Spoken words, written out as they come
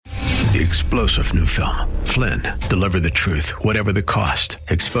The explosive new film, Flynn, deliver the truth, whatever the cost,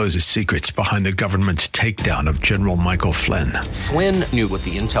 exposes secrets behind the government's takedown of General Michael Flynn. Flynn knew what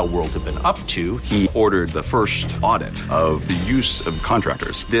the intel world had been up to. He ordered the first audit of the use of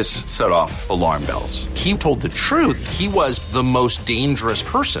contractors. This set off alarm bells. He told the truth. He was the most dangerous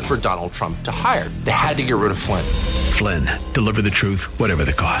person for Donald Trump to hire. They had to get rid of Flynn. Flynn, deliver the truth, whatever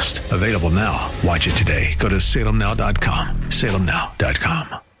the cost. Available now. Watch it today. Go to salemnow.com.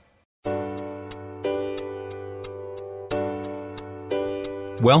 salemnow.com.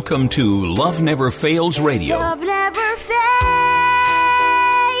 Welcome to Love Never Fails Radio. Love never fails.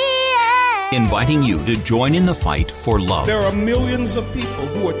 Inviting you to join in the fight for love. There are millions of people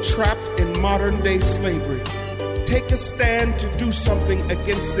who are trapped in modern-day slavery. Take a stand to do something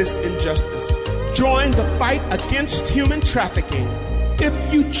against this injustice. Join the fight against human trafficking.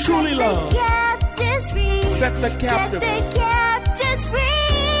 If you truly love, set the captives free.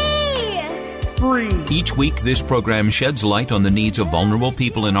 Each week, this program sheds light on the needs of vulnerable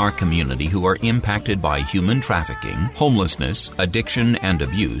people in our community who are impacted by human trafficking, homelessness, addiction, and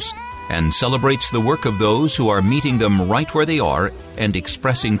abuse, and celebrates the work of those who are meeting them right where they are and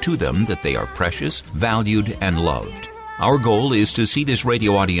expressing to them that they are precious, valued, and loved. Our goal is to see this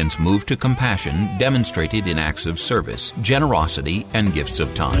radio audience move to compassion demonstrated in acts of service, generosity, and gifts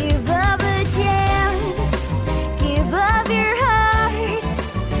of time. Give up a chance. Give up your heart.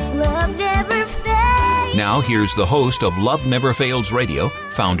 Love never fails. Now, here's the host of Love Never Fails Radio,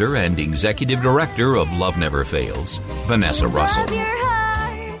 founder and executive director of Love Never Fails, Vanessa Russell.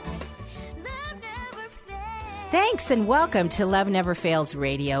 Thanks and welcome to Love Never Fails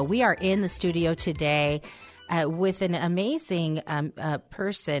Radio. We are in the studio today with an amazing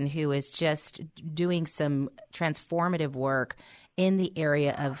person who is just doing some transformative work in the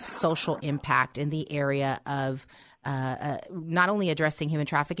area of social impact, in the area of not only addressing human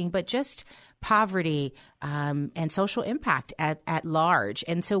trafficking, but just poverty and social impact at large.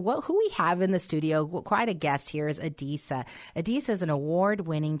 And so who we have in the studio, quite a guest here, is Adisa. Adisa is an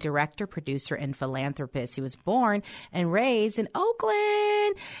award-winning director, producer, and philanthropist. He was born and raised in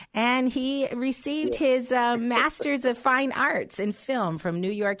Oakland, and he received his Master's of Fine Arts in Film from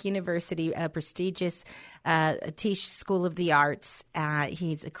New York University, a prestigious Tisch School of the Arts.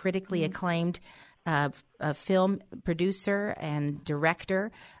 He's a critically acclaimed a film producer and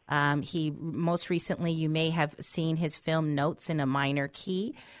director. He most recently, you may have seen his film Notes in a Minor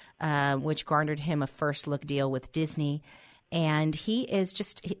Key, which garnered him a first look deal with Disney. And he is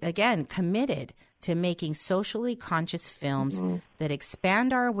just, again, committed to making socially conscious films that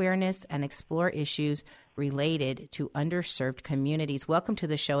expand our awareness and explore issues related to underserved communities. Welcome to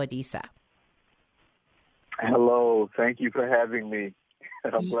the show, Adisa. Hello. Thank you for having me.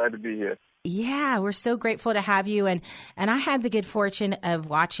 I'm glad to be here. Yeah, we're so grateful to have you. And I had the good fortune of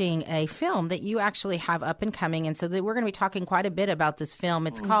watching a film that you actually have up and coming. And so we're going to be talking quite a bit about this film.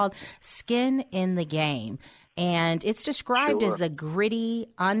 It's called Skin in the Game. And it's described as a gritty,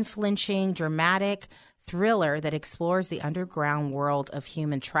 unflinching, dramatic thriller that explores the underground world of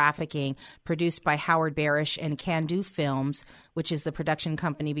human trafficking, produced by Howard Barish and Can Do Films, which is the production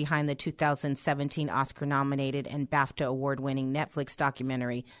company behind the 2017 Oscar-nominated and BAFTA award-winning Netflix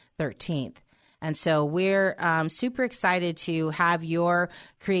documentary 13th. And so we're super excited to have your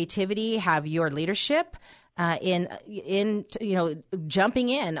creativity, have your leadership in jumping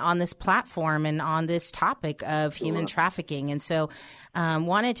in on this platform and on this topic of human trafficking. And so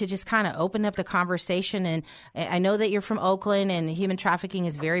wanted to just kind of open up the conversation. And I know that you're from Oakland and human trafficking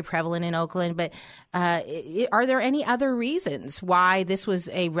is very prevalent in Oakland, but are there any other reasons why this was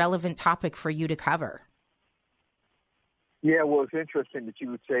a relevant topic for you to cover? Yeah, well, it's interesting that you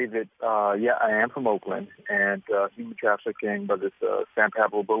would say that, I am from Oakland, and human trafficking, whether it's San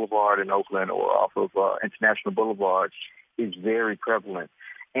Pablo Boulevard in Oakland or off of International Boulevard, is very prevalent.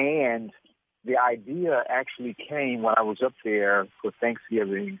 And the idea actually came when I was up there for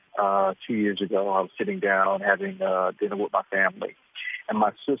Thanksgiving 2 years ago. I was sitting down having dinner with my family, and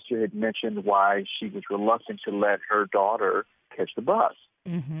my sister had mentioned why she was reluctant to let her daughter catch the bus.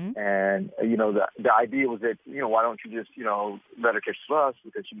 Mm-hmm. And, the idea was that, why don't you just, let her catch the bus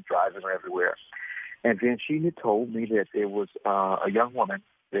because she's driving her everywhere. And then she had told me that there was a young woman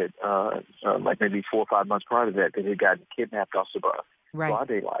that, like maybe 4 or 5 months prior to that had gotten kidnapped off the bus, broad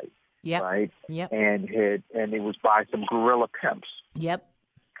daylight, right? Yep. And it was by some guerrilla pimps. Yep.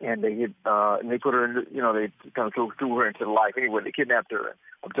 And they had, and they put her in, they kind of threw her into the life. Anyway, they kidnapped her and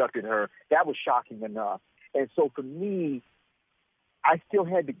abducted her. That was shocking enough. And so for me, I still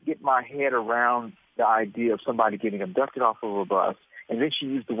had to get my head around the idea of somebody getting abducted off of a bus And then she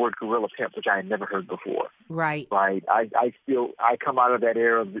used the word gorilla pimp, which I had never heard before. Right. Right. I come out of that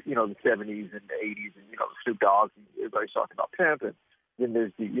era of, the 70s and the 80s and, the Snoop Dogg, and everybody's talking about pimp. And then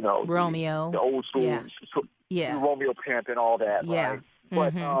there's the, Romeo. the old school, Romeo pimp and all that. Yeah.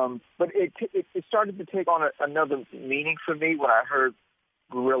 Right. But it started to take on another meaning for me when I heard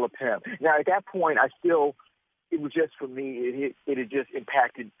gorilla pimp. Now, at that point, it was just for me, it had just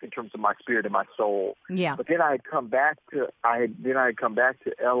impacted in terms of my spirit and my soul. Yeah. But then I had come back to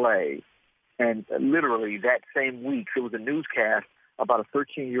L.A., and literally that same week there was a newscast about a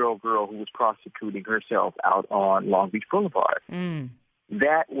 13-year-old girl who was prostituting herself out on Long Beach Boulevard.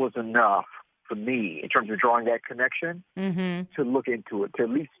 That was enough for me in terms of drawing that connection to look into it, to at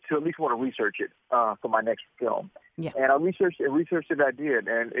least want to research it for my next film. Yeah. And I researched it. I did,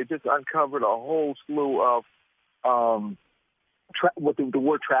 and it just uncovered a whole slew of what the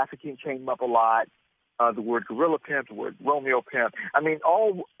word trafficking came up a lot. The word gorilla pimp, the word Romeo pimp. I mean,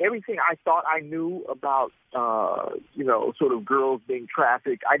 everything I thought I knew about, sort of girls being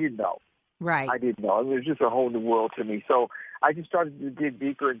trafficked, I didn't know. Right. I didn't know. I mean, it was just a whole new world to me. So I just started to dig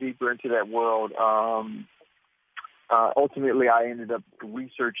deeper and deeper into that world. Ultimately, I ended up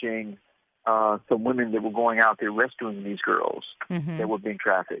researching some women that were going out there rescuing these girls that were being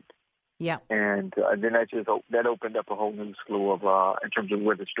trafficked. Yeah. And then that opened up a whole new slew of in terms of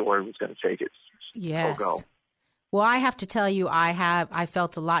where the story was going to take its go. Well, I have to tell you, I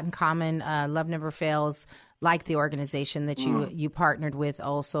felt a lot in common. Love Never Fails, like the organization that you partnered with,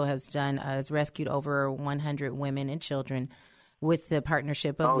 also has rescued over 100 women and children with the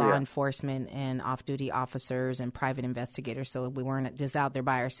partnership of law enforcement and off-duty officers and private investigators. So we weren't just out there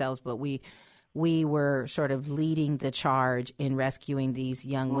by ourselves, but we were sort of leading the charge in rescuing these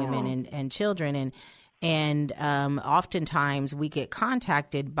young women and children. And oftentimes we get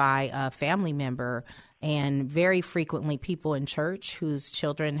contacted by a family member, and very frequently people in church whose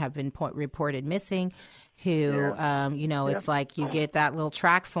children have been reported missing, who, it's like you get that little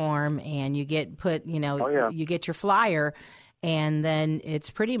track form and you get you get your flyer, and then it's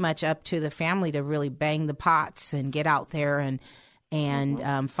pretty much up to the family to really bang the pots and get out there and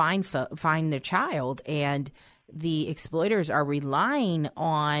find their child. And the exploiters are relying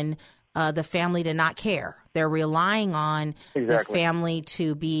on the family to not care. They're relying on the family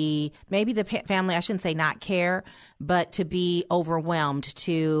to be, maybe the family, I shouldn't say not care, but to be overwhelmed,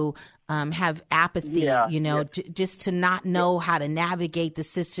 to have apathy, just to not know how to navigate the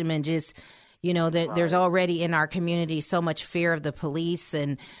system, and just, there's already in our community so much fear of the police,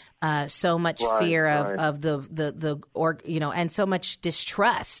 and so much fear of and so much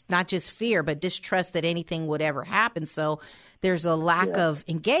distrust, not just fear, but distrust that anything would ever happen. So there's a lack of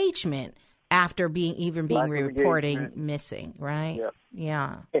engagement after being reporting missing, right? Yep.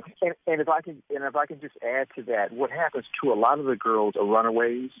 Yeah. And if I can just add to that, what happens to a lot of the girls are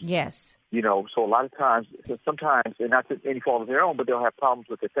runaways. Yes. So a lot of times, sometimes, and not to any fault of their own, but they'll have problems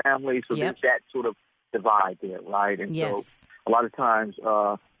with their family. So there's that sort of divide there, right? And so a lot of times,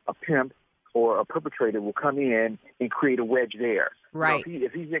 a pimp or a perpetrator will come in and create a wedge there. Right.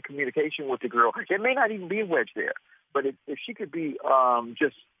 If he's in communication with the girl, it may not even be a wedge there. But if she could be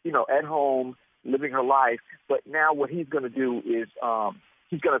just, at home living her life, but now what he's going to do is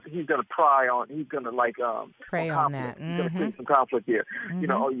he's going to prey on that. He's going to create some conflict here.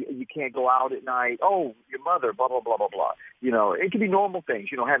 You can't go out at night. Oh, your mother, blah, blah, blah, blah, blah. It can be normal things,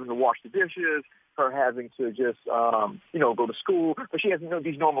 having to wash the dishes, her having to just, go to school, but she has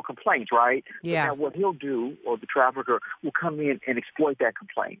these normal complaints, right? Yeah. But now what he'll do, or the trafficker, will come in and exploit that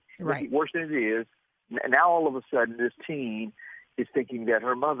complaint. Right. Worse than it is, now all of a sudden this teen is thinking that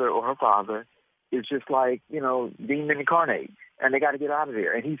her mother or her father is just like, demon incarnate, and they got to get out of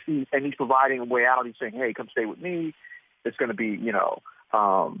there. And he's providing a way out. He's saying, hey, come stay with me. It's going to be, it's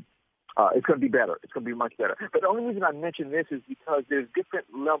going to be better. It's going to be much better. But the only reason I mention this is because there's different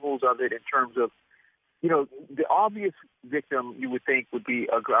levels of it in terms of, the obvious victim you would think would be,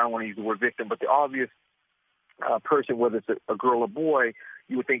 I don't want to use the word victim, but the obvious person, whether it's a girl or boy,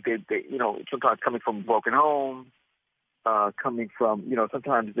 you would think they sometimes coming from a broken home, coming from,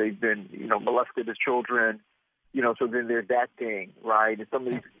 sometimes they've been, molested as children, so then there's that thing, right? And some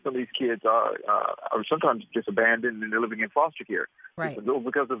of these kids are sometimes just abandoned and they're living in foster care. Right.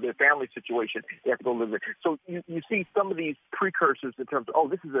 Because of their family situation, they have to go live there. So you see some of these precursors in terms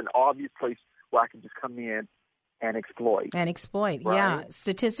of, this is an obvious place where I can just come in and exploit. Right? Yeah.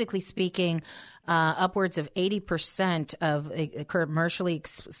 Statistically speaking, upwards of 80% of commercially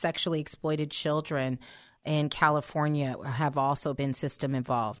sexually exploited children in California have also been system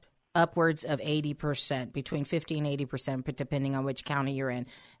involved. upwards of 80%, between 50 and 80%, but depending on which county you're in.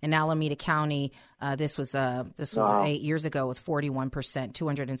 In Alameda County, this was 8 years ago, was 41%,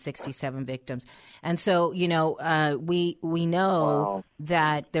 267 victims. And so, we know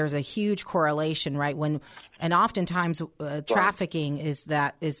that there's a huge correlation, right? And oftentimes trafficking is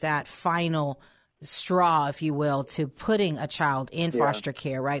that final straw, if you will, to putting a child in foster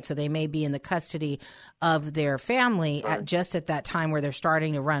care, right? So they may be in the custody of their family just at that time where they're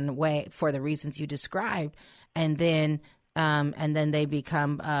starting to run away for the reasons you described, and then they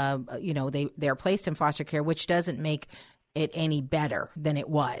become, they're placed in foster care, which doesn't make it any better than it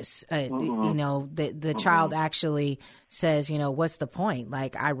was. The child actually says, what's the point?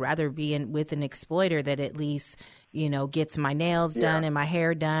 Like, I'd rather be with an exploiter that at least, gets my nails done and my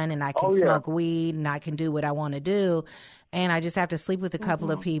hair done, and I can smoke weed and I can do what I want to do. And I just have to sleep with a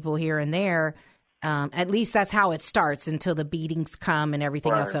couple of people here and there. At least that's how it starts until the beatings come and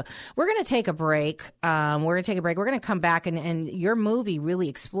everything else. So we're going to take a break. We're going to come back, and your movie really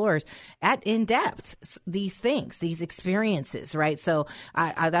explores in depth these things, these experiences, right? So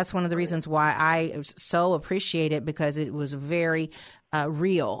that's one of the reasons why I so appreciate it, because it was very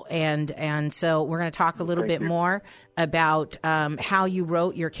real. And so we're going to talk a little bit more about how you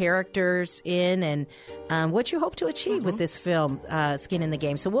wrote your characters in, and what you hope to achieve with this film, Skin in the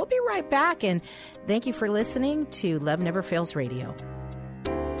Game. So we'll be right back, and thank you for listening to Love Never Fails Radio.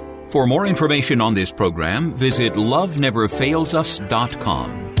 For more information on this program, visit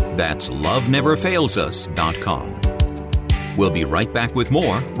loveneverfailsus.com. That's loveneverfailsus.com. We'll be right back with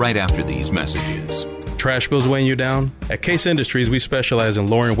more right after these messages. Trash bills weighing you down? At Case Industries, we specialize in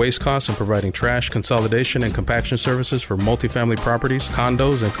lowering waste costs and providing trash consolidation and compaction services for multifamily properties,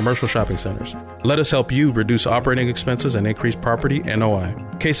 condos, and commercial shopping centers. Let us help you reduce operating expenses and increase property NOI.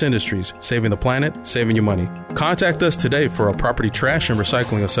 Case Industries, saving the planet, saving you money. Contact us today for a property trash and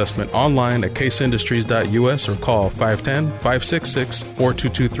recycling assessment online at caseindustries.us or call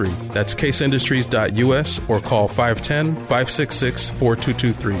 510-566-4223. That's caseindustries.us or call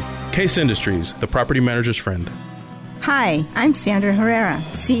 510-566-4223. Case Industries, the property manager's friend. Hi, I'm Sandra Herrera,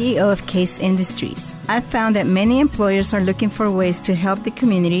 CEO of Case Industries. I've found that many employers are looking for ways to help the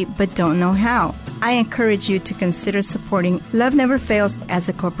community but don't know how. I encourage you to consider supporting Love Never Fails as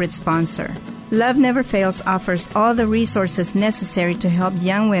a corporate sponsor. Love Never Fails offers all the resources necessary to help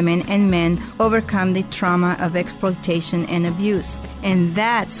young women and men overcome the trauma of exploitation and abuse. And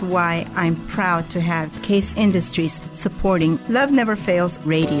that's why I'm proud to have Case Industries supporting Love Never Fails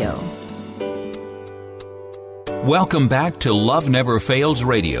Radio. Welcome back to Love Never Fails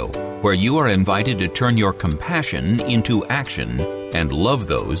Radio, where you are invited to turn your compassion into action and love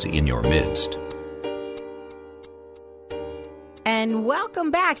those in your midst. And welcome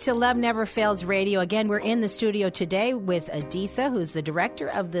back to Love Never Fails Radio. Again, we're in the studio today with Adisa, who's the director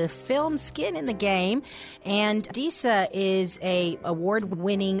of the film Skin in the Game. And Adisa is a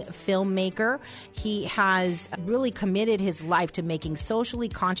award-winning filmmaker. He has really committed his life to making socially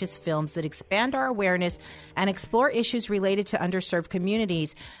conscious films that expand our awareness and explore issues related to underserved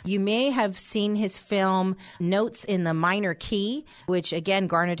communities. You may have seen his film Notes in the Minor Key, which again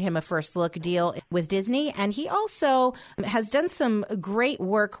garnered him a first look deal with Disney. And he also has done some great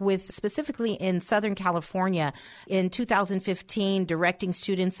work with specifically in Southern California in 2015, directing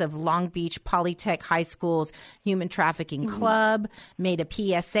students of Long Beach Polytech High School's Human Trafficking Club, made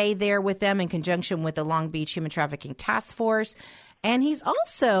a PSA there with them in conjunction with the Long Beach Human Trafficking Task Force. And he's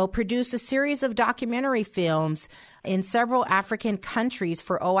also produced a series of documentary films in several African countries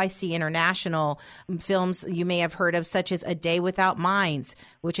for OIC International. Films you may have heard of, such as A Day Without Mines,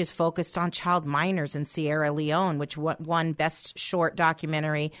 which is focused on child minors in Sierra Leone, which won Best Short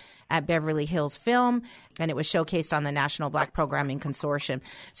Documentary at Beverly Hills Film, and it was showcased on the National Black Programming Consortium.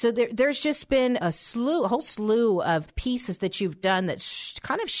 So there's just been a whole slew of pieces that you've done that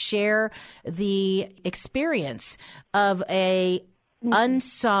kind of share the experience of a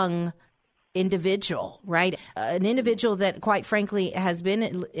unsung individual, right? An individual that, quite frankly, has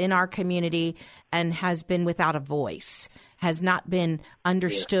been in our community and has been without a voice, has not been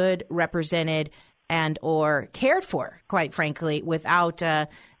understood, represented, and or cared for, quite frankly, without the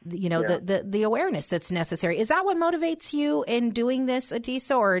awareness that's necessary. Is that what motivates you in doing this,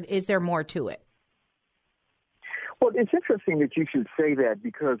 Adisa, or is there more to it? Well, it's interesting that you should say that,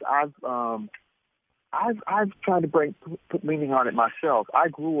 because I've tried to put meaning on it myself. I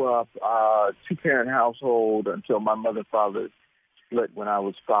grew up two-parent household until my mother and father split when I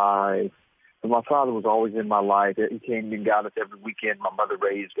was 5. So my father was always in my life. He came and got us every weekend. My mother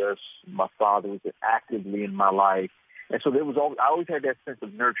raised us. My father was actively in my life. And so I always had that sense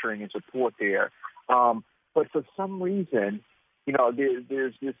of nurturing and support there. But for some reason,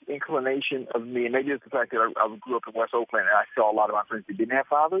 there's this inclination of me, and maybe it's the fact that I grew up in West Oakland, and I saw a lot of my friends that didn't have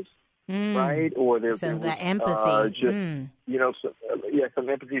fathers, right? Or there was that empathy. Some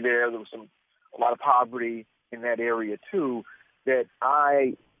empathy there. There was a lot of poverty in that area too. That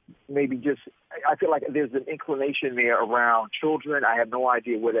I feel like there's an inclination there around children. I have no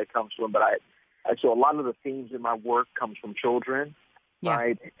idea where that comes from, but so a lot of the themes in my work comes from children,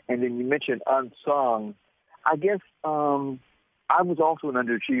 right? And then you mentioned unsung. I guess I was also an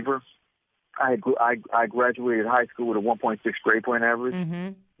underachiever. I graduated high school with a 1.6 grade point average. Mm-hmm.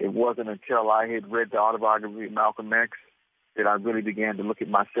 It wasn't until I had read the autobiography of Malcolm X that I really began to look at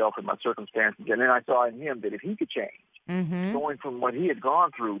myself and my circumstances. And then I saw in him that if he could change, going from what he had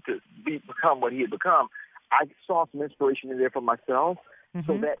gone through to become what he had become, I saw some inspiration in there for myself.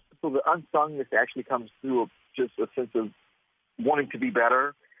 So the unsungness actually comes through just a sense of wanting to be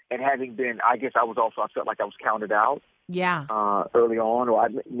better, and having been, I felt like I was counted out. Yeah. Early on, or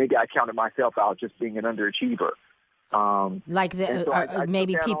maybe I counted myself out just being an underachiever.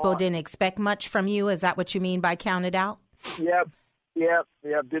 Maybe people didn't expect much from you. Is that what you mean by counted out? Yep.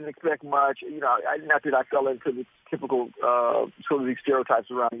 Didn't expect much. Not that I fell into the typical sort of these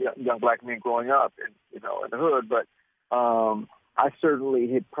stereotypes around young black men growing up, in the hood. But I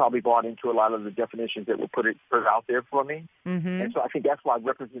certainly had probably bought into a lot of the definitions that were put out there for me. Mm-hmm. And so I think that's why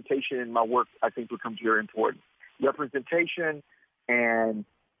representation in my work, I think, becomes very important. Representation and,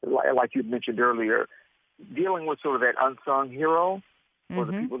 like you mentioned earlier, dealing with sort of that unsung hero or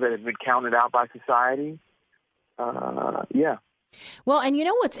the people that have been counted out by society. Well, and you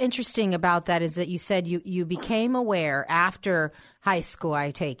know what's interesting about that is that you said you became aware after high school,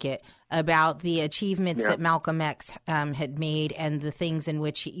 I take it, about the achievements that Malcolm X had made and the things in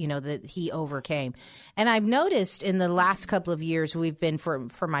which that he overcame. And I've noticed in the last couple of years, we've been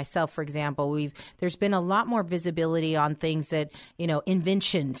for myself, for example, there's been a lot more visibility on things that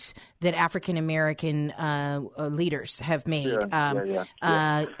inventions that African American leaders have made.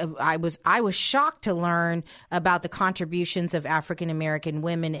 I was shocked to learn about the contributions of African American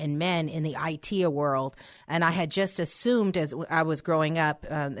women and men in the IT world, and I had just assumed as I was growing up,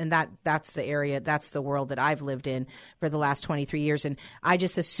 and that's the area, that's the world that I've lived in for the last 23 years. And I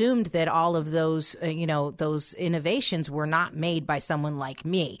just assumed that all of those, those innovations were not made by someone like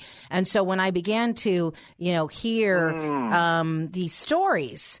me. And so when I began to, hear these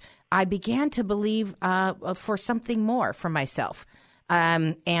stories, I began to believe for something more for myself.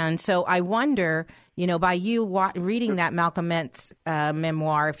 And so I wonder, by you reading that Malcolm X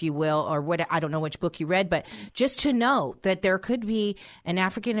memoir, if you will, or what, I don't know which book you read, but just to know that there could be an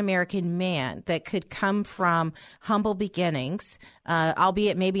African-American man that could come from humble beginnings,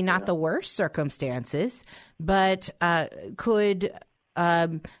 albeit maybe not the worst circumstances, but could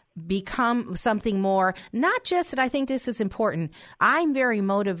become something more, not just that. I think this is important. I'm very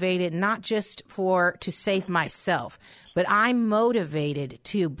motivated, not just to save myself, but I'm motivated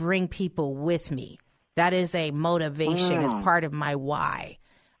to bring people with me. That is a motivation as part of my why.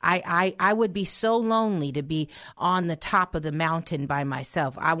 I would be so lonely to be on the top of the mountain by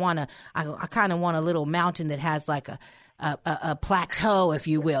myself. I kind of want a little mountain that has like a plateau, if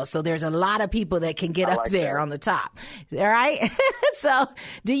you will. So there's a lot of people that can get up there on the top. All right. So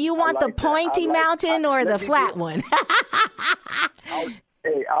do you want the pointy mountain or the flat one?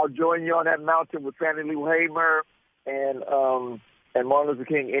 I'll join you on that mountain with Fannie Lou Hamer and Martin Luther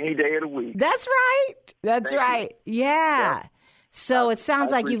King any day of the week. That's right. That's right. Yeah. So it sounds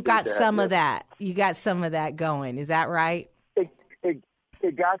like you've got some of that. You got some of that going. Is that right?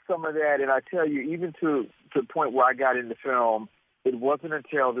 It got some of that, and I tell you, even to the point where I got into film, it wasn't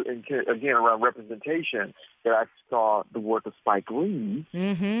until again, around representation that I saw the work of Spike Lee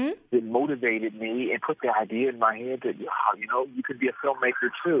that motivated me and put the idea in my head that, you could be a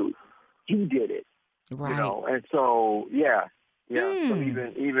filmmaker too. He did it. Right. And so, So even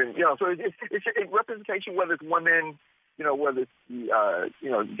so it's representation, whether it's women, whether it's the,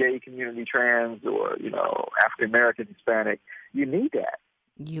 gay community, trans, or, African American, Hispanic, you need that.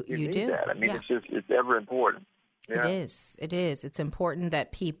 You need do. that. I mean, it's ever important. Yeah. It is. It's important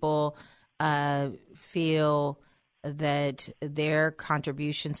that people feel that their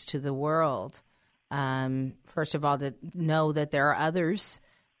contributions to the world, first of all, that know that there are others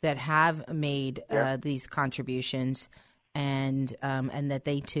that have made these contributions, and that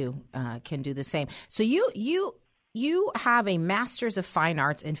they too can do the same. So you have a Master's of Fine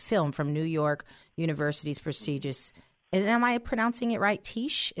Arts in Film from New York University's prestigious. And am I pronouncing it right?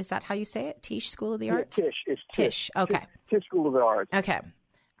 Tisch? Is that how you say it? Tisch School of the Arts? Tisch. It's Tisch. Okay. Tisch School of the Arts. Okay.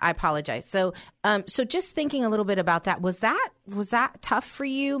 I apologize. So, so just thinking a little bit about that, was that tough for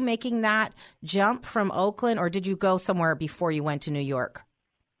you making that jump from Oakland, or did you go somewhere before you went to New York?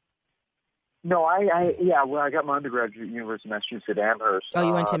 No, I got my undergraduate at University of Massachusetts at Amherst. Oh,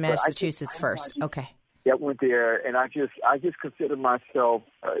 you went to Massachusetts first. Okay. Yeah, went there, and I just consider myself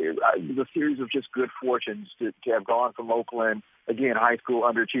a series of just good fortunes to have gone from Oakland, again, high school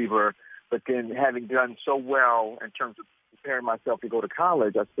underachiever, but then having done so well in terms of preparing myself to go to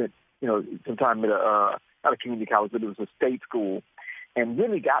college. I spent, some time at not a community college, but it was a state school, and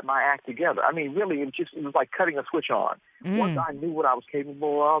really got my act together. I mean, really, it was like cutting a switch on. Once I knew what I was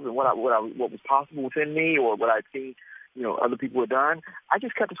capable of and what was possible within me, or what I'd seen, other people had done, I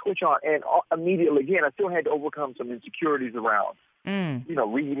just cut the switch on, and immediately, again, I still had to overcome some insecurities around,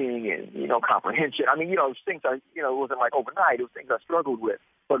 reading and, comprehension. I mean, things it wasn't like overnight. It was things I struggled with.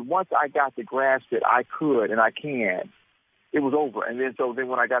 But once I got to grasp that I could and I can, it was over. And then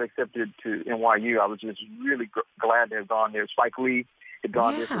when I got accepted to NYU, I was just really glad to have gone there. Spike Lee had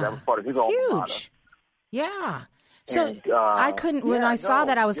gone there, so that was part of his alma mater. Yeah. So I couldn't, when I saw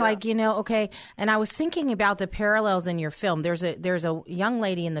that, I was like, okay. And I was thinking about the parallels in your film. There's a young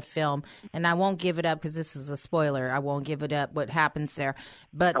lady in the film, and I won't give it up because this is a spoiler. I won't give it up what happens there.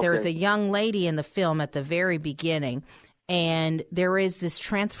 But there's a young lady in the film at the very beginning, and there is this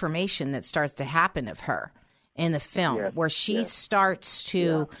transformation that starts to happen of her in the film, where she starts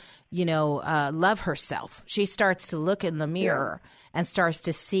to, love herself. She starts to look in the mirror and starts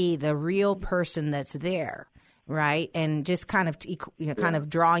to see the real person that's there. Right. And just kind of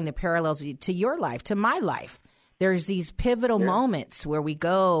drawing the parallels to your life, to my life. There's these pivotal moments where we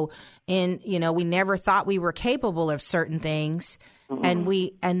go in, we never thought we were capable of certain things. And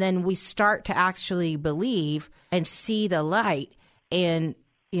then we start to actually believe and see the light. And,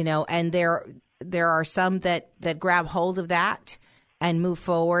 and there are some that grab hold of that and move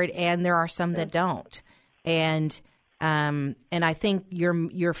forward. And there are some that don't. And I think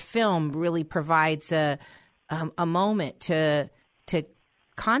your film really provides a moment to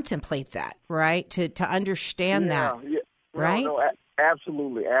contemplate that, right? To understand that, right? No,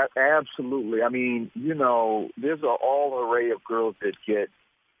 absolutely, absolutely. I mean, there's all array of girls that get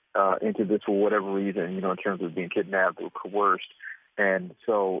into this for whatever reason, in terms of being kidnapped or coerced, and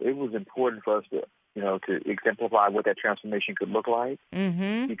so it was important for us to, to exemplify what that transformation could look like.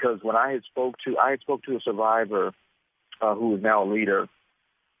 Mm-hmm. Because when I had spoke to a survivor who is now a leader.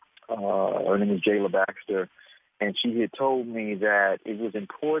 Her name is Jayla Baxter, and she had told me that it was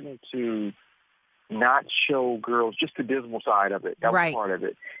important to not show girls just the dismal side of it. That was part of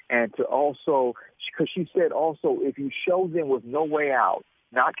it. And to also, because she said also, if you show them with no way out,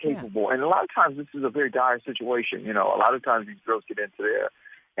 not capable, and a lot of times this is a very dire situation. A lot of times these girls get into there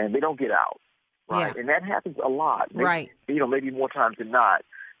and they don't get out, right? And that happens a lot, maybe, maybe more times than not.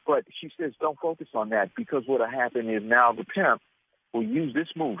 But she says don't focus on that, because what will happen is now the pimp will use this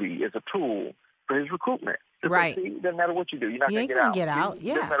movie as a tool for his recruitment. Right. It doesn't matter what you do. You're not going to get out. It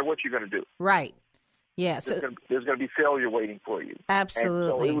doesn't matter what you're going to do. Right. Yeah. So there's going to be failure waiting for you.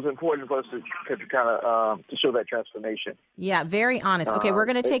 Absolutely. And so it was important for us to kind of to show that transformation. Yeah, very honest. Okay, we're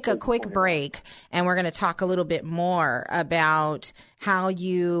going to take a quick break, and we're going to talk a little bit more about how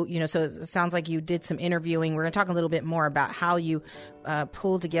you, so it sounds like you did some interviewing. We're going to talk a little bit more about how you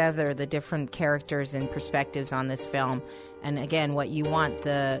pulled together the different characters and perspectives on this film. And again, what you want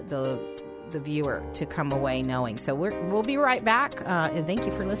the viewer to come away knowing. So we'll be right back. And thank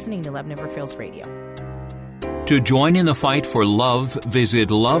you for listening to Love Never Fails Radio. To join in the fight for love, visit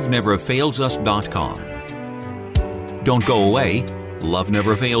loveneverfailsus.com. Don't go away. Love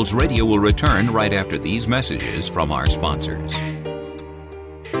Never Fails Radio will return right after these messages from our sponsors.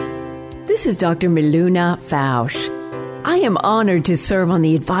 This is Dr. Miluna Fausch. I am honored to serve on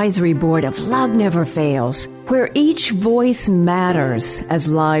the advisory board of Love Never Fails, where each voice matters as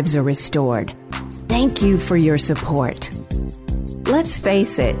lives are restored. Thank you for your support. Let's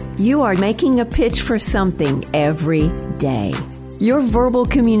face it, you are making a pitch for something every day. Your verbal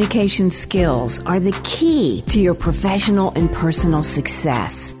communication skills are the key to your professional and personal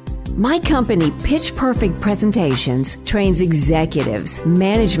success. My company, Pitch Perfect Presentations, trains executives,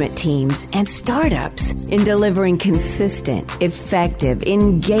 management teams, and startups in delivering consistent, effective,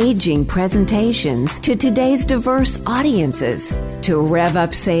 engaging presentations to today's diverse audiences to rev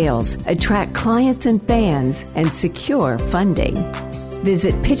up sales, attract clients and fans, and secure funding.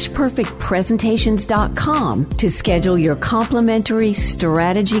 Visit pitchperfectpresentations.com to schedule your complimentary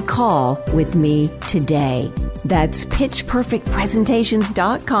strategy call with me today. That's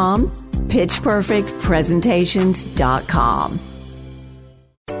pitchperfectpresentations.com, pitchperfectpresentations.com.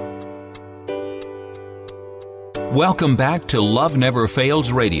 Welcome back to Love Never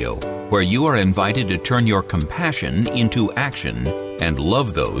Fails Radio, where you are invited to turn your compassion into action and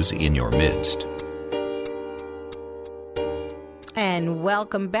love those in your midst. And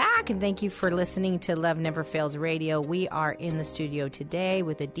welcome back, and thank you for listening to Love Never Fails Radio. We are in the studio today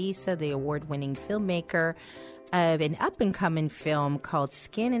with Adisa, the award-winning filmmaker of an up-and-coming film called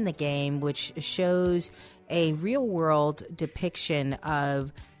Skin in the Game, which shows a real-world depiction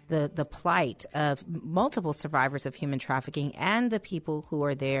of the plight of multiple survivors of human trafficking and the people who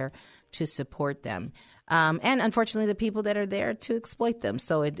are there to support them. And unfortunately, the people that are there to exploit them.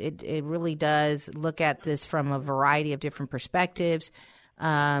 So it really does look at this from a variety of different perspectives.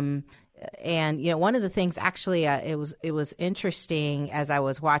 And, one of the things, actually, it was interesting as I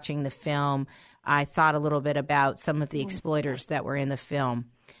was watching the film. I thought a little bit about some of the exploiters that were in the film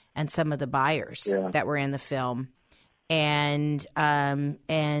and some of the buyers that were in the film. And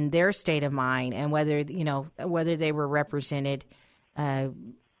their state of mind, and whether they were represented,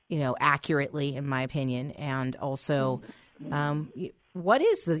 accurately, in my opinion, and also, what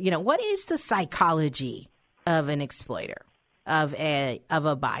is the psychology of an exploiter, of a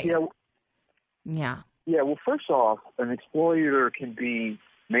buyer? Yeah. Well, first off, an exploiter can be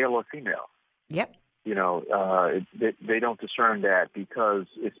male or female. Yep. They don't discern that because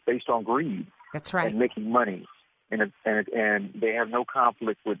it's based on greed. That's right. And making money. And they have no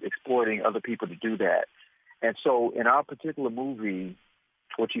conflict with exploiting other people to do that. And so in our particular movie,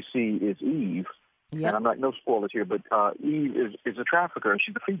 what you see is Eve. Yep. And I'm not, no spoilers here, but Eve is a trafficker, and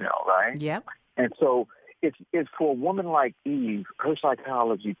she's a female, right? Yep. And so it's for a woman like Eve, her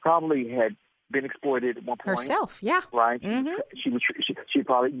psychology probably had been exploited at one point. Herself, yeah. Right? Mm-hmm. She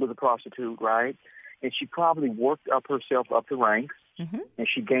probably was a prostitute, right? And she probably worked herself up the ranks, and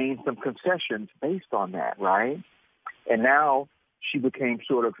she gained some concessions based on that, right? And now she became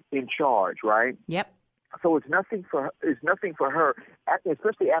sort of in charge, right? Yep. So it's nothing for her,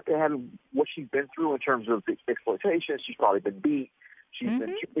 especially after having what she's been through in terms of exploitation. She's probably been beat. She's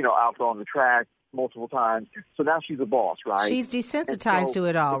been, out on the track multiple times. So now she's a boss, right? She's desensitized to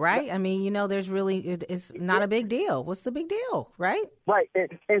it all, right? I mean, there's really, it's not a big deal. What's the big deal, right? Right.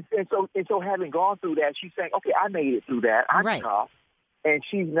 And so having gone through that, she's saying, okay, I made it through that. I'm tough. And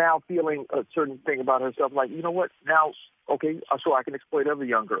she's now feeling a certain thing about herself, like, you know what, now, okay, so I can exploit other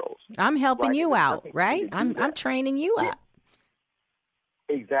young girls. I'm helping you out, right? I'm training you up.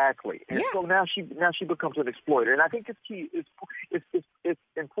 Exactly. And so now she becomes an exploiter. And I think it's key. It's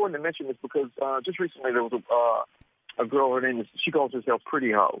important to mention this because just recently there was a girl, her name she calls herself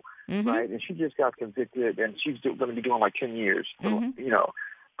Pretty Ho, right? And she just got convicted, and she's going to be doing like 10 years, in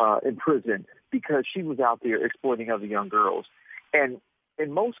prison because she was out there exploiting other young girls. And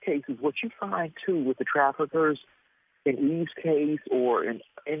in most cases, what you find, too, with the traffickers, in Eve's case or in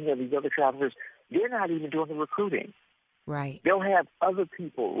any of these other traffickers, they're not even doing the recruiting. Right. They'll have other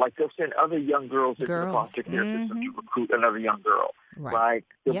people, like they'll send other young girls into the foster care system to recruit another young girl, right?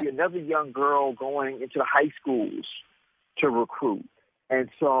 There'll be another young girl going into the high schools to recruit. And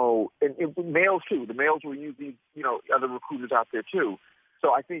so, and males, too. The males will use these, other recruiters out there, too.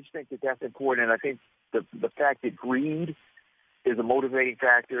 So I think that that's important. And I think the fact that greed is a motivating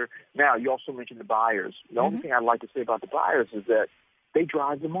factor. Now, you also mentioned the buyers. The only thing I'd like to say about the buyers is that they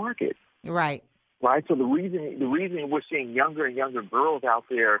drive the market. Right. Right? So the reason we're seeing younger and younger girls out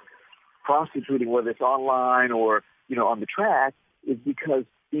there prostituting, whether it's online or, on the track, is because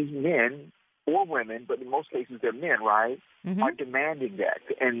these men or women, but in most cases they're men, right, are demanding that.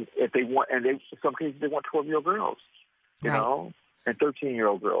 And if they want, in some cases they want 12-year-old girls, you know, and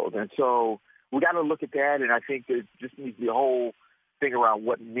 13-year-old girls. And so we got to look at that, and I think there just needs to be a whole thing around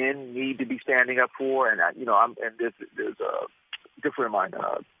what men need to be standing up for. And there's a good friend of mine,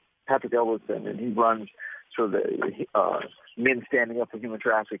 Patrick Ellison, and he runs sort of the men standing up for human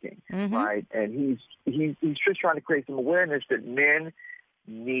trafficking, right? And he's just trying to create some awareness that men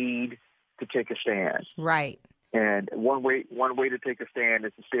need to take a stand, right? And one way to take a stand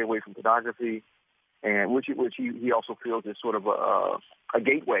is to stay away from pornography, and which he also feels is sort of a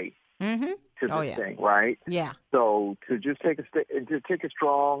gateway to this thing, right? Yeah. So to just take a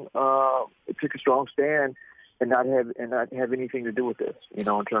strong stand and not have anything to do with this, in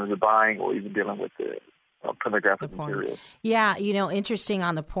terms of buying or even dealing with the pornographic materials. Yeah, interesting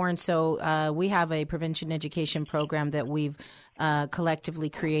on the porn. So we have a prevention education program that we've collectively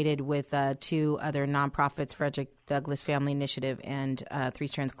created with two other nonprofits, Frederick Douglass Family Initiative and Three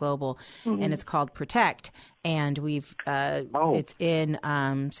Strands Global, and it's called Protect. And we've it's in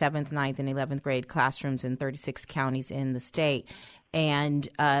 7th, 9th, and 11th grade classrooms in 36 counties in the state. And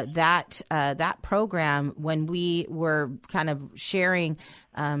that program, when we were kind of sharing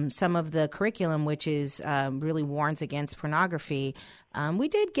some of the curriculum, which is really warns against pornography, we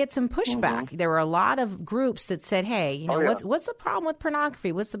did get some pushback. There were a lot of groups that said, hey, what's the problem with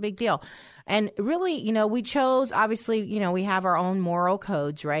pornography? What's the big deal? And really, we chose, obviously, we have our own moral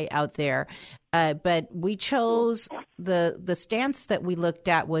codes right out there. But we chose the stance that we looked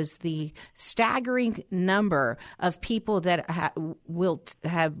at was the staggering number of people that will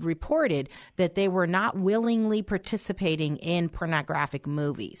have reported that they were not willingly participating in pornographic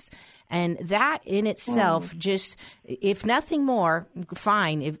movies. And that in itself, just, if nothing more,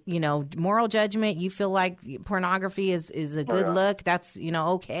 fine. If, moral judgment, you feel like pornography is a good look, that's,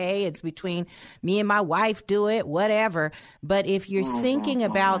 okay. It's between me and my wife, do it, whatever. But if you're thinking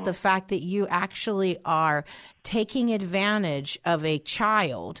about the fact that you actually are taking advantage of a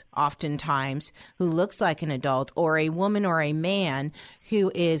child, oftentimes, who looks like an adult, or a woman or a man who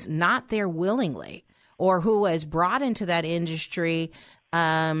is not there willingly, or who was brought into that industry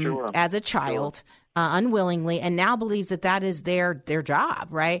as a child, unwillingly, and now believes that is their job,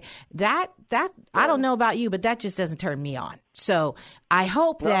 right? That I don't know about you, but that just doesn't turn me on. So I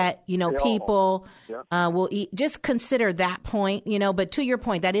hope that people will just consider that point, But to your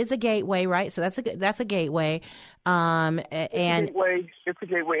point, that is a gateway, right? So that's a gateway, and it's a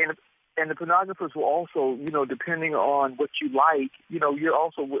gateway, and the pornographers will also, depending on what you like, you're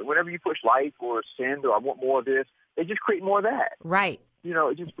also, whenever you push like or send or I want more of this, they just create more of that, right?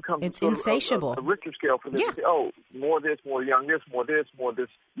 It just becomes it's insatiable. A richer scale for them. Yeah. To say, oh, more of this, more young this, more this,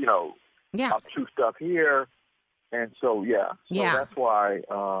 true stuff here. And so, that's why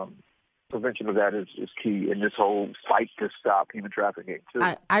prevention of that is key in this whole fight to stop human trafficking, too.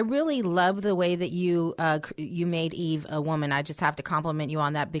 I really love the way that you made Eve a woman. I just have to compliment you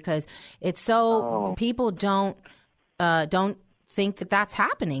on that, because it's so people don't think that that's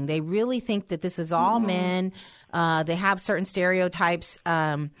happening. They really think that this is all men. They have certain stereotypes.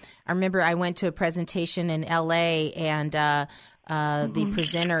 I remember I went to a presentation in L.A. and the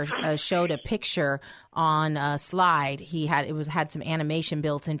presenter showed a picture on a slide. Had some animation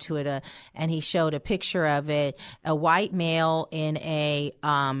built into it, and he showed a picture of it: a white male in a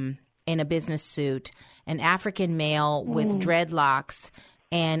business suit, an African male with dreadlocks,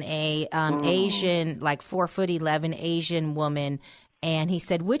 and a Asian, like 4'11" Asian woman. And he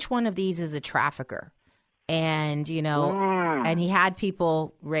said, which one of these is a trafficker? And, and he had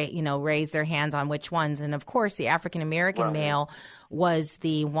people, raise their hands on which ones. And, of course, the African-American male was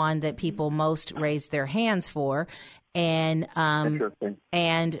the one that people most raised their hands for. And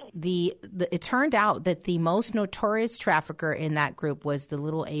it turned out that the most notorious trafficker in that group was the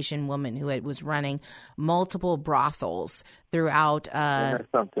little Asian woman who was running multiple brothels throughout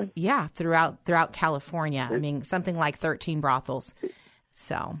throughout California. I mean, something like 13 brothels.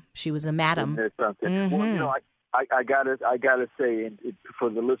 So she was a madam. Well, I gotta say, and for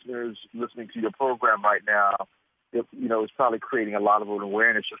the listeners listening to your program right now, it's probably creating a lot of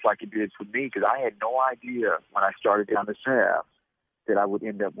awareness, just like it did for me, because I had no idea when I started down this path that I would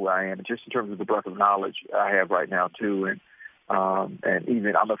end up where I am, just in terms of the breadth of knowledge I have right now too, and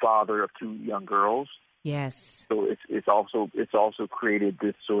even I'm a father of 2 young girls. Yes. So it's also created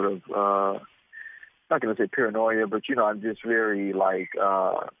this sort of I'm not going to say paranoia, but I'm just very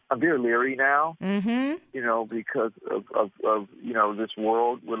I'm very leery now. Because of this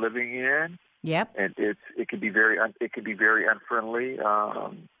world we're living in. Yep. And it can be very unfriendly,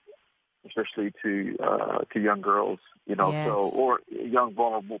 especially to young girls, yes. Or young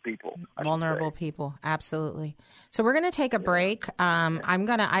vulnerable people. Vulnerable people, absolutely. So we're going to take a break. So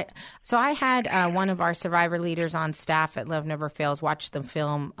I had one of our survivor leaders on staff at Love Never Fails watch the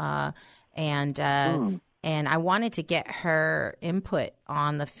film, and I wanted to get her input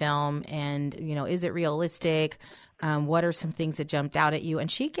on the film, and is it realistic? What are some things that jumped out at you?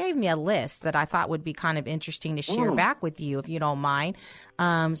 And she gave me a list that I thought would be kind of interesting to share back with you, if you don't mind.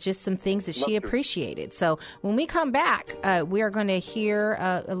 Just some things that she appreciated. So when we come back, we are going to hear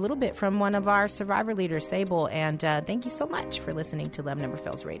a little bit from one of our survivor leaders, Sable. And thank you so much for listening to Love Never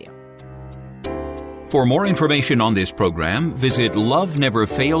Fails Radio. For more information on this program, visit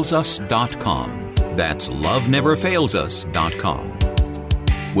loveneverfailsus.com. That's loveneverfailsus.com.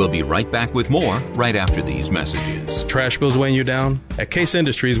 We'll be right back with more right after these messages. Trash bills weighing you down? At Case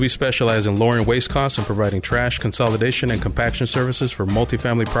Industries, we specialize in lowering waste costs and providing trash consolidation and compaction services for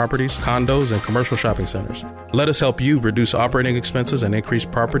multifamily properties, condos, and commercial shopping centers. Let us help you reduce operating expenses and increase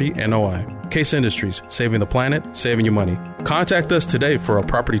property NOI. Case Industries, saving the planet, saving you money. Contact us today for a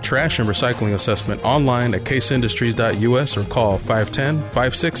property trash and recycling assessment online at caseindustries.us or call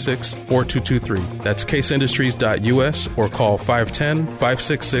 510-566-4223. That's caseindustries.us or call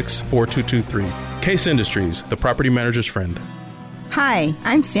 510-566-4223. Case Industries, the property manager's friend. Hi,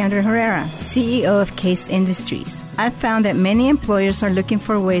 I'm Sandra Herrera, CEO of Case Industries. I've found that many employers are looking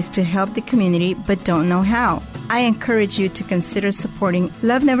for ways to help the community but don't know how. I encourage you to consider supporting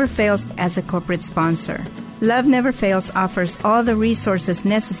Love Never Fails as a corporate sponsor. Love Never Fails offers all the resources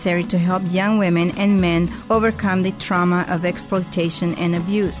necessary to help young women and men overcome the trauma of exploitation and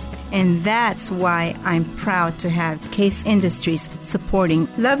abuse. And that's why I'm proud to have Case Industries supporting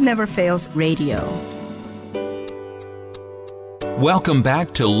Love Never Fails Radio. Welcome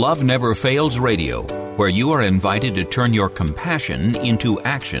back to Love Never Fails Radio, where you are invited to turn your compassion into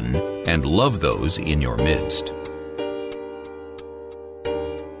action and love those in your midst.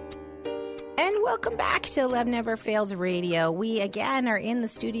 And welcome back to Love Never Fails Radio. We again are in the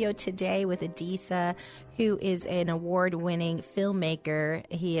studio today with Adisa, who is an award-winning filmmaker.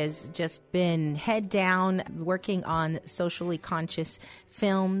 He has just been head down working on socially conscious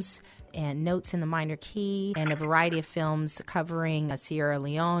films and Notes in the Minor Key, and a variety of films covering Sierra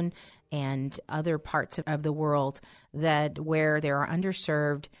Leone and other parts of the world where there are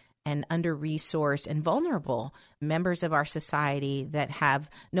underserved and under-resourced and vulnerable members of our society that have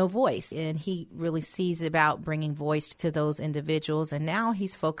no voice. And he really sees about bringing voice to those individuals. And now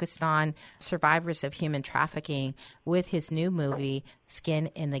he's focused on survivors of human trafficking with his new movie, Skin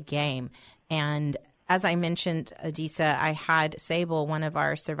in the Game. And as I mentioned, Adisa, I had Sable, one of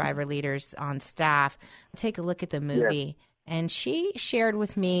our survivor leaders on staff, take a look at the movie. Yes. And she shared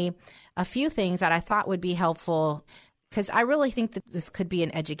with me a few things that I thought would be helpful, because I really think that this could be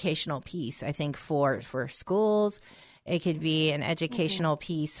an educational piece, I think, for schools. It could be an educational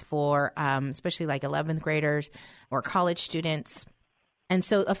piece for especially like 11th graders or college students. And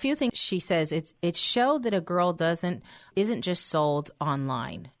so a few things she says, it showed that a girl isn't just sold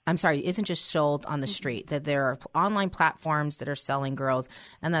online. Isn't just sold on the street, that there are online platforms that are selling girls.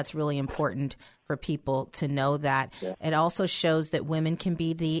 And that's really important for people to know that. Yeah. It also shows that women can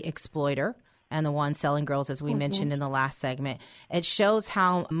be the exploiter and the one selling girls, as we mentioned in the last segment. It shows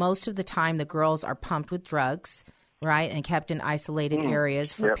how most of the time the girls are pumped with drugs, right, and kept in isolated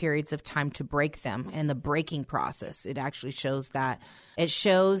areas for periods of time to break them, and the breaking process. It actually shows that. It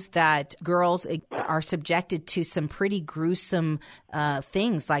shows that girls are subjected to some pretty gruesome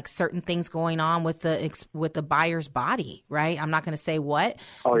things, like certain things going on with the buyer's body, right? I'm not going to say what,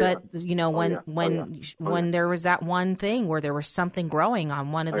 but you know, when there was that one thing where there was something growing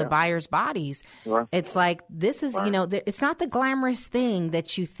on one of the buyer's bodies, it's like, this is, you know, it's not the glamorous thing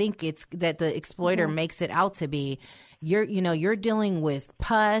that you think that the exploiter makes it out to be. You're dealing with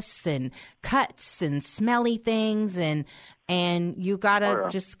pus and cuts and smelly things, and you gotta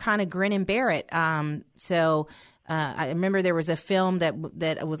just kind of grin and bear it. I remember there was a film that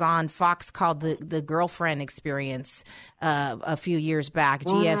was on Fox called the Girlfriend Experience a few years back,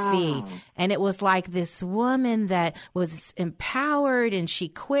 GFE. And it was like this woman that was empowered, and she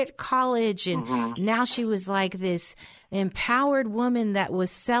quit college, and now she was like this empowered woman that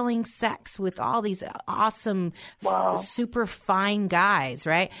was selling sex with all these awesome, super fine guys,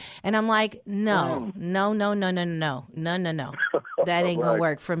 right? And I'm like, no. That ain't gonna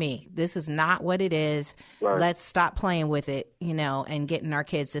work for me. This is not what it is. Let's stop playing with it, and getting our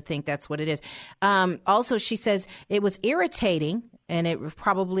kids to think that's what it is. Also, she says it was irritating, and it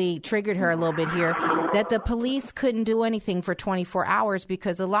probably triggered her a little bit here, that the police couldn't do anything for 24 hours,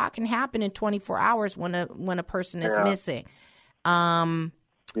 because a lot can happen in 24 hours when a person is missing. And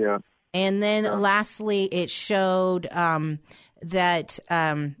then lastly, it showed that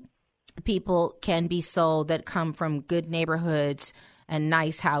people can be sold that come from good neighborhoods and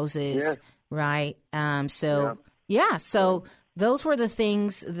nice houses, right? So those were the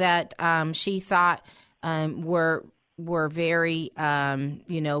things that she thought were very, kind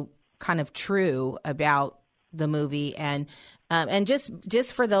of true about the movie. And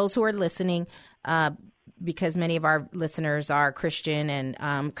just for those who are listening, because many of our listeners are Christian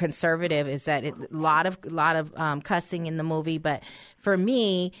and conservative, is that a lot of cussing in the movie. But for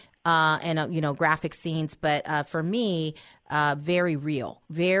me, and graphic scenes, but for me, very real,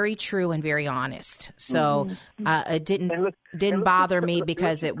 very true, and very honest. So it didn't bother me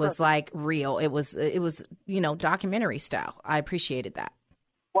because it was like real. It was documentary style. I appreciated that.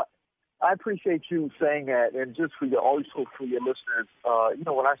 Well, I appreciate you saying that, and just for your listeners,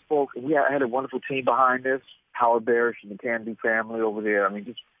 when I spoke, I had a wonderful team behind this. Howard Barish and the Canby family over there. I mean,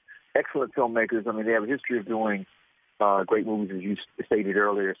 just excellent filmmakers. I mean, they have a history of doing great movies, as you stated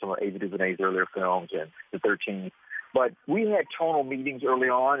earlier, some of Ava DuVernay's earlier films and The 13th. But we had tonal meetings early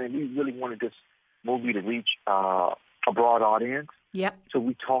on, and we really wanted this movie to reach a broad audience. Yep. So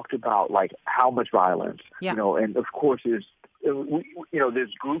we talked about, like, how much violence, yep. And of course there's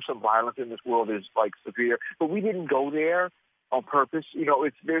gruesome violence in this world, is like severe, but we didn't go there on purpose.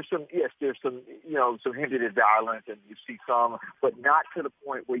 There's some some hinted at violence, and you see some, but not to the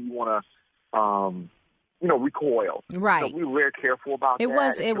point where you want to, recoil. Right. So we were very careful about that. It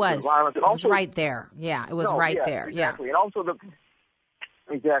was violence. And also, right there. Yeah, it was there. Exactly. Yeah. And also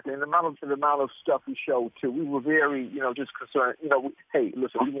Exactly, and the amount of stuff we showed too. We were very, just concerned. Hey,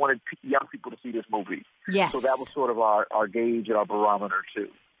 listen, we wanted young people to see this movie. Yes. So that was sort of our gauge and our barometer too.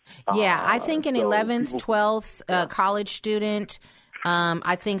 Yeah, I think an 11th, 12th college student.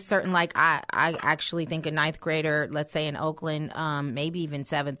 I think certain, like I actually think a ninth grader, let's say in Oakland, maybe even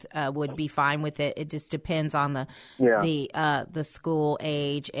 7th, would be fine with it. It just depends on the school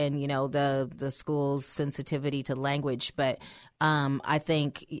age and the school's sensitivity to language. But I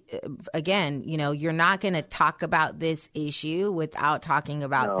think again, you're not going to talk about this issue without talking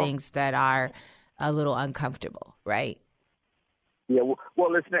about things that are a little uncomfortable, right? Yeah,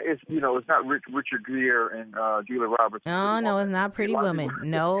 well, it's not Richard Gere and Julia Roberts. Oh, no, it's not Pretty Woman.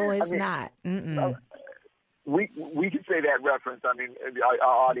 No, it's not. Mm-mm. We can say that reference. I mean, our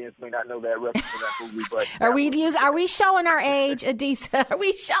audience may not know that reference to that movie, but are we showing our age, Adisa? Are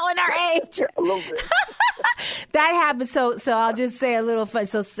we showing our age? A little bit. That happens. So I'll just say a little fun.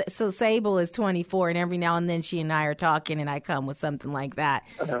 So Sable is 24, and every now and then she and I are talking, and I come with something like that,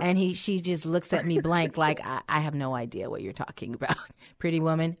 and she just looks at me blank, like I have no idea what you're talking about. Pretty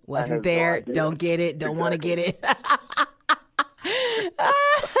Woman wasn't there. No, don't get it. Don't want to get it.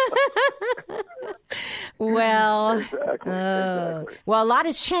 Well, exactly. Well, a lot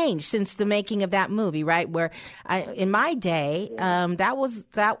has changed since the making of that movie, right? Where in my day, that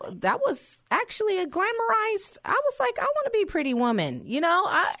was actually a glamorized. I was like, I want to be Pretty Woman,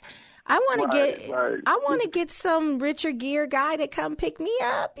 I want to get some Richard Gere guy to come pick me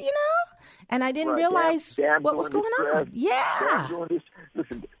up, And I didn't realize what was going on. Yeah.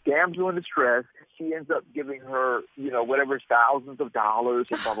 Damsel in distress. She ends up giving her, whatever, thousands of dollars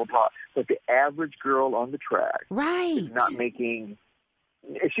and blah, blah, blah. But the average girl on the track is not making,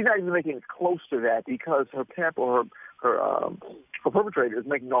 she's not even making close to that because her pimp or her perpetrator is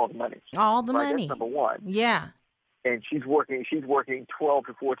making all the money. All the money. That's number one. Yeah. And she's working 12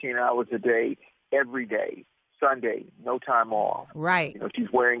 to 14 hours a day, every day. Sunday, no time off. Right.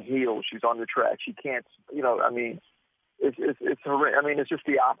 She's wearing heels. She's on the track. She can't, it's horrific. I mean, it's just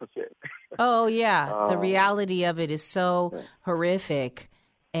the opposite. Oh yeah, the reality of it is so horrific,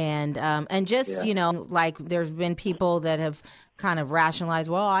 and just like there's been people that have kind of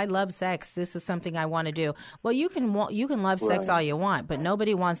rationalized. Well, I love sex. This is something I want to do. Well, you can love sex all you want, but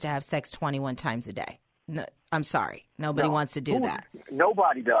nobody wants to have sex 21 times a day. No, I'm sorry, nobody wants to do that.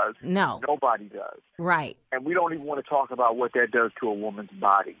 Nobody does. No, nobody does. Right. And we don't even want to talk about what that does to a woman's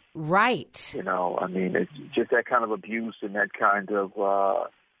body. Right. I mean, it's just that kind of abuse and that kind of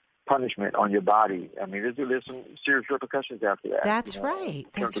punishment on your body. I mean, there's some serious repercussions after that. That's right.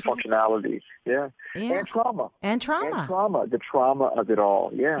 In terms of functionality. Yeah. And trauma. The trauma of it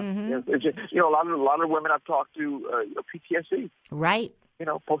all. Yeah. Mm-hmm. Yeah. It's just, a lot of women I've talked to, PTSD. Right.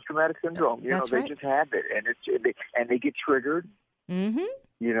 Post-traumatic syndrome. They just have it, and they get triggered. Mm-hmm.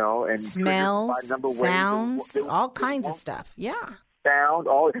 And smells, sounds, all kinds of stuff. Yeah.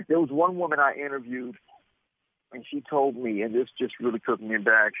 There was one woman I interviewed, and she told me, and this just really took me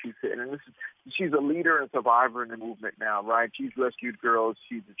back. She said, and she's a leader and survivor in the movement now, right? She's rescued girls.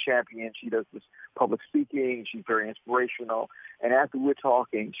 She's a champion. She does this public speaking. She's very inspirational. And after we're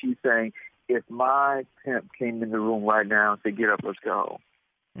talking, she's saying, if my pimp came in the room right now and said, "Get up, let's go,"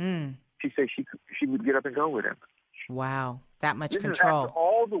 she said she would get up and go with him. Wow, that much this control. Is after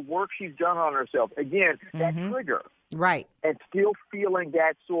all the work she's done on herself. Again, that trigger. Right. And still feeling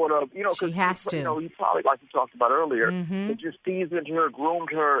that sort of, she has to. He probably, like you talked about earlier, it just teased into her, groomed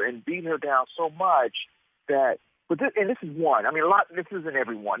her, and beat her down so much that, and this is one. I mean, this isn't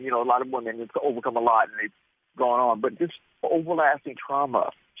everyone. A lot of women have overcome a lot and they've gone on, but this overlasting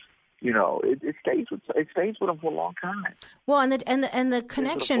trauma, it stays with them for a long time. Well, and the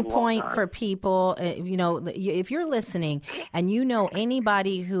connection point for people, if you're listening and you know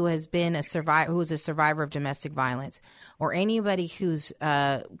anybody who has been a survivor of domestic violence, or anybody who's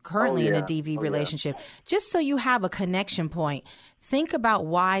currently in a DV relationship, just so you have a connection point, think about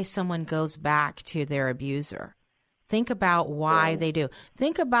why someone goes back to their abuser. Think about why they do.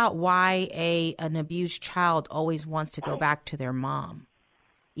 Think about why an abused child always wants to go back to their mom.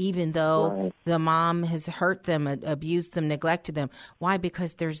 even though the mom has hurt them, abused them, neglected them. Why?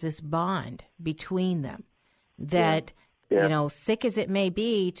 Because there's this bond between them that, you know, sick as it may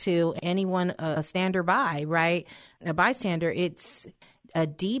be to anyone, a stander by, right, a bystander, it's a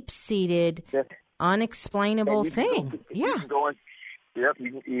deep-seated, unexplainable thing. You can go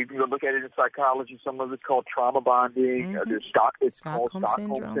look at it in psychology. Some of it's called trauma bonding. There's Stockholm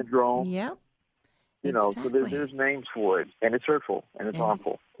syndrome. Yeah. You know, so there's names for it, and it's hurtful and it's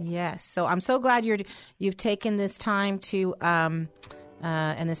harmful. Yes. So I'm so glad you've taken this time to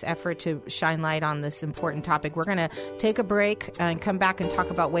and this effort to shine light on this important topic. We're going to take a break and come back and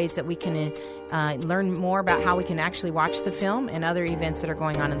talk about ways that we can learn more about how we can actually watch the film and other events that are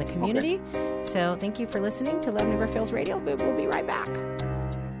going on in the community. Okay. So thank you for listening to Love Never Fails Radio. We'll be right back.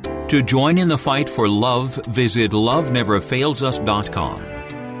 To join in the fight for love, visit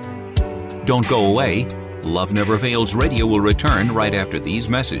loveneverfailsus.com. Don't go away. Love Never Fails Radio will return right after these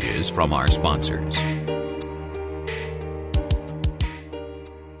messages from our sponsors.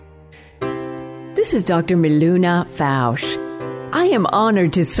 This is Dr. Miluna Fausch. I am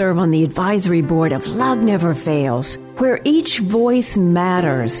honored to serve on the advisory board of Love Never Fails, where each voice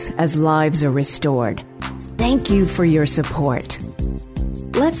matters as lives are restored. Thank you for your support.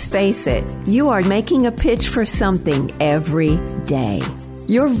 Let's face it, you are making a pitch for something every day.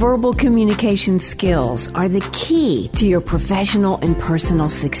 Your verbal communication skills are the key to your professional and personal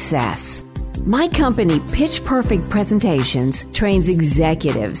success. My company, Pitch Perfect Presentations, trains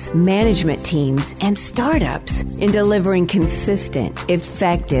executives, management teams, and startups in delivering consistent,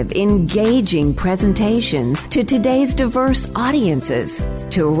 effective, engaging presentations to today's diverse audiences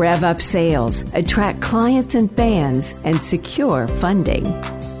to rev up sales, attract clients and fans, and secure funding.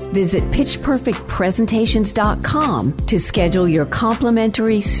 Visit pitchperfectpresentations.com to schedule your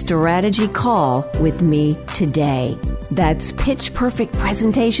complimentary strategy call with me today. That's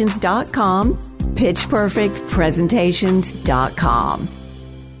pitchperfectpresentations.com,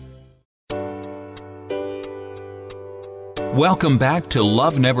 pitchperfectpresentations.com. Welcome back to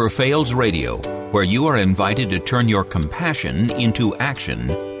Love Never Fails Radio, where you are invited to turn your compassion into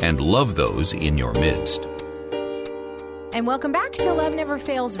action and love those in your midst. And welcome back to Love Never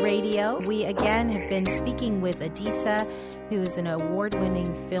Fails Radio. We again have been speaking with Adisa, who is an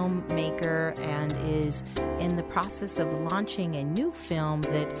award-winning filmmaker and is in the process of launching a new film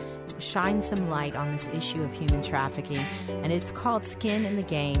that shines some light on this issue of human trafficking. And it's called Skin in the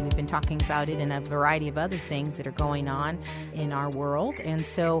Game. We've been talking about it in a variety of other things that are going on in our world. And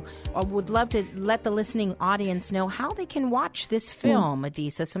so I would love to let the listening audience know how they can watch this film,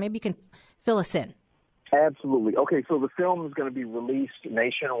 Adisa. So maybe you can fill us in. Absolutely. Okay, so the film is going to be released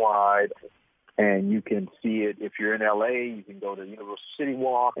nationwide, and you can see it if you're in L.A. You can go to Universal City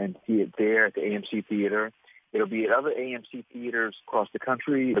Walk and see it there at the AMC Theater. It'll be at other AMC theaters across the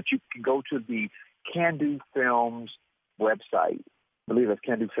country, but you can go to the Can Do Films website. I believe that's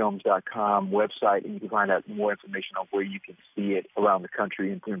candofilms.com website, and you can find out more information on where you can see it around the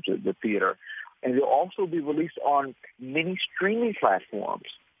country in terms of the theater. And it'll also be released on many streaming platforms,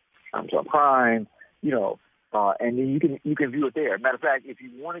 Amazon Prime, and then you can view it there. Matter of fact, if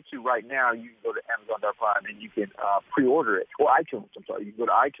you wanted to right now, you can go to Amazon.com and you can pre-order it, or iTunes. You can go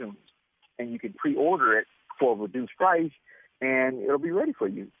to iTunes and you can pre-order it for a reduced price, and it'll be ready for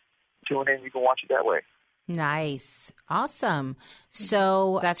you. Tune in, you can watch it that way. Nice. Awesome.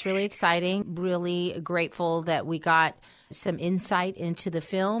 So that's really exciting. Really grateful that we got some insight into the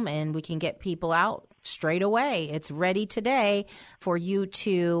film and we can get people out straight away. It's ready today for you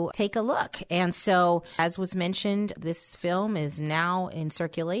to take a look. And so, as was mentioned, this film is now in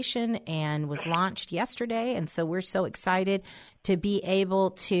circulation and was launched yesterday. And so we're so excited to be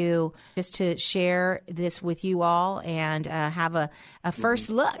able to just to share this with you all and have a first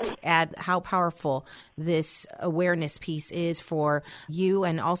look at how powerful this awareness piece is for you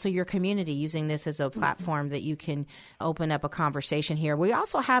and also your community, using this as a platform that you can open up a conversation here. We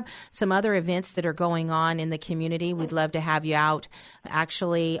also have some other events that are going on in the community. We'd love to have you out.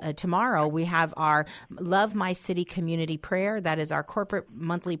 Actually, tomorrow we have our Love My City Community Prayer. That is our corporate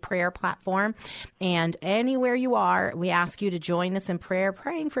monthly prayer platform. And anywhere you are, we ask you to join us in prayer,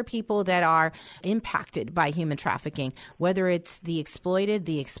 praying for people that are impacted by human trafficking, whether it's the exploited,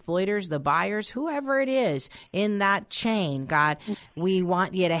 the exploiters, the buyers, whoever it is in that chain. God, we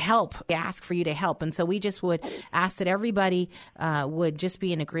want you to help. We ask for you to help. And so we just would ask that everybody would just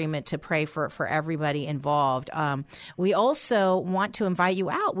be in agreement to pray for everybody involved. We also want to invite you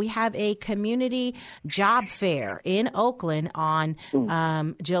out. We have a community job fair in Oakland on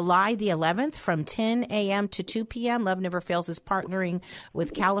July the 11th from 10 a.m. to 2 p.m. Love Never Fails is partnering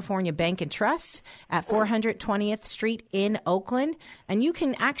with California Bank and Trust at 400 20th Street in Oakland. And you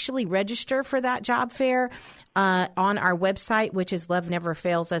can actually register for that job fair on our website, which is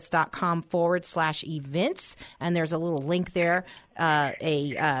loveneverfailsus.com/events. And there's a little link there,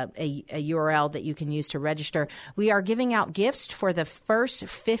 a URL that you can use to register. We are giving out gifts for the first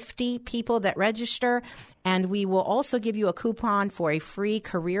 50 people that register. And we will also give you a coupon for a free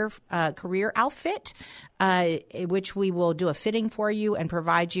career outfit, which we will do a fitting for you and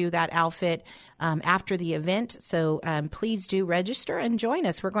provide you that outfit after the event. So please do register and join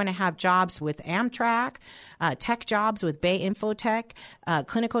us. We're going to have jobs with Amtrak, tech jobs with Bay Infotech,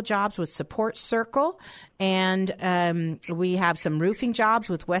 clinical jobs with Support Circle, and we have some roofing jobs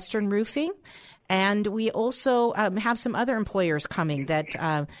with Western Roofing. And we also have some other employers coming that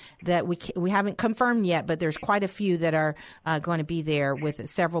we haven't confirmed yet, but there's quite a few that are going to be there with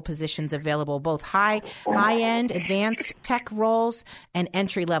several positions available, both high-end, advanced tech roles and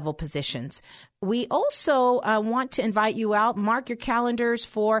entry-level positions. We also want to invite you out. Mark your calendars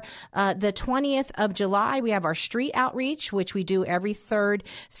for the 20th of July. We have our street outreach, which we do every third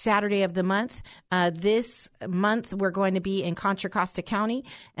Saturday of the month. This month, we're going to be in Contra Costa County.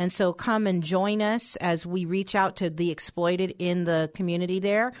 And so come and join us as we reach out to the exploited in the community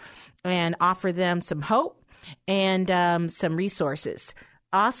there and offer them some hope and some resources.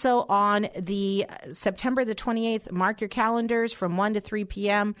 Also on the September the 28th, mark your calendars from 1 to 3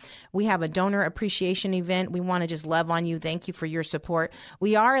 p.m. We have a donor appreciation event. We want to just love on you. Thank you for your support.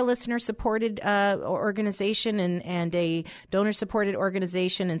 We are a listener-supported organization and a donor-supported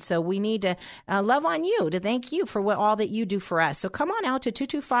organization, and so we need to love on you, to thank you for all that you do for us. So come on out to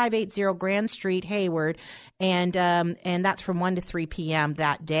 22580 Grand Street, Hayward, and that's from 1 to 3 p.m.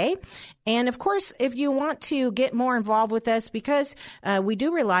 that day. And, of course, if you want to get more involved with us, because we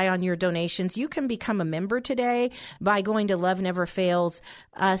do rely on your donations, you can become a member today by going to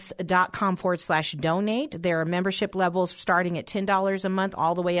loveneverfailsus.com/donate. There are membership levels starting at $10 a month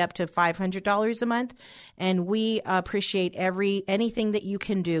all the way up to $500 a month. And we appreciate anything that you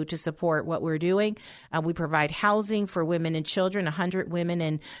can do to support what we're doing. We provide housing for women and children. 100 women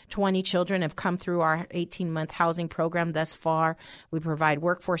and 20 children have come through our 18-month housing program thus far. We provide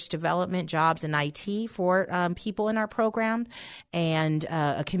workforce development, jobs, and IT for people in our program, and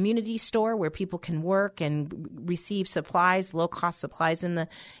a community store where people can work and receive supplies, low-cost supplies in the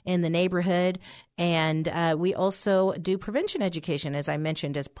neighborhood. And we also do prevention education, as I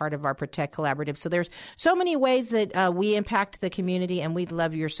mentioned, as part of our Protect Collaborative. So there's so many ways that we impact the community, and we'd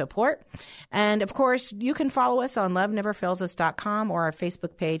love your support. And, of course, you can follow us on loveneverfailsus.com or our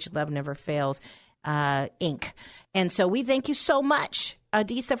Facebook page, Love Never Fails, Inc. And so we thank you so much,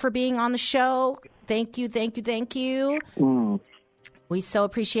 Adisa, for being on the show. Thank you, thank you, thank you. We so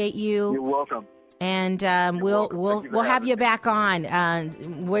appreciate you. You're welcome. And we'll have you back on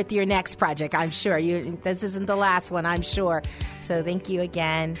with your next project, I'm sure. This isn't the last one, I'm sure. So thank you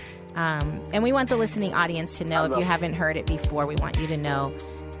again. And we want the listening audience to know, if you haven't heard it before, we want you to know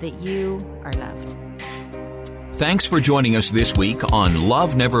that you are loved. Thanks for joining us this week on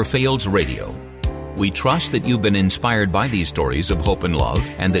Love Never Fails Radio. We trust that you've been inspired by these stories of hope and love,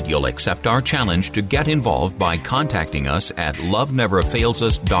 and that you'll accept our challenge to get involved by contacting us at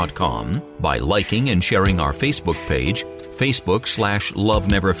loveneverfailsus.com, by liking and sharing our Facebook page,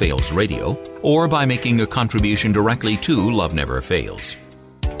 Facebook/Love Never Fails Radio, or by making a contribution directly to Love Never Fails.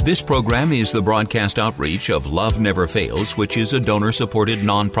 This program is the broadcast outreach of Love Never Fails, which is a donor-supported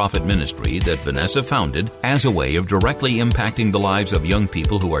nonprofit ministry that Vanessa founded as a way of directly impacting the lives of young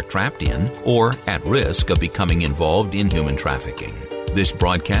people who are trapped in or at risk of becoming involved in human trafficking. This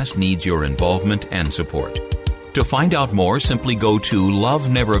broadcast needs your involvement and support. To find out more, simply go to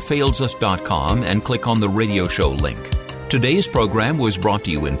loveneverfailsus.com and click on the radio show link. Today's program was brought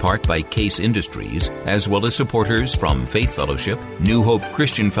to you in part by Case Industries, as well as supporters from Faith Fellowship, New Hope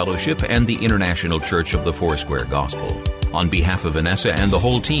Christian Fellowship, and the International Church of the Foursquare Gospel. On behalf of Vanessa and the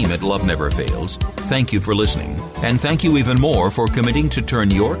whole team at Love Never Fails, thank you for listening. And thank you even more for committing to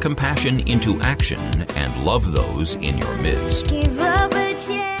turn your compassion into action and love those in your midst. Give love a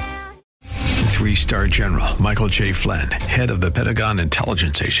chance. 3-star General Michael J. Flynn, head of the Pentagon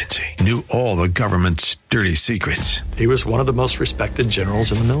Intelligence Agency, knew all the government's dirty secrets. He was one of the most respected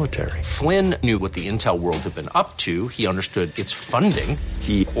generals in the military. Flynn knew what the intel world had been up to. He understood its funding.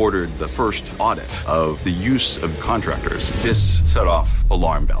 He ordered the first audit of the use of contractors. This set off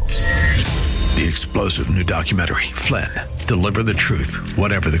alarm bells. The explosive new documentary, Flynn, Deliver the Truth,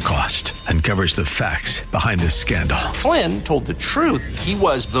 Whatever the Cost, uncovers the facts behind this scandal. Flynn told the truth. He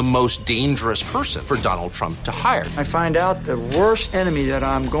was the most dangerous person for Donald Trump to hire. I find out the worst enemy that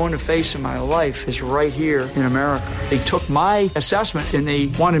I'm going to face in my life is right here in America. They took my assessment and they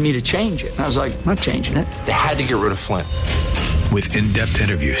wanted me to change it. And I was like, I'm not changing it. They had to get rid of Flynn. With in-depth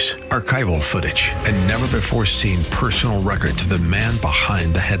interviews, archival footage, and never-before-seen personal records of the man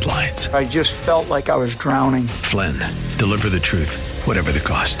behind the headlines. I just felt like I was drowning. Flynn, Deliver the Truth, Whatever the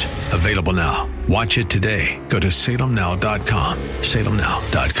Cost. Available now. Watch it today. Go to salemnow.com.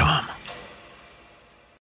 salemnow.com.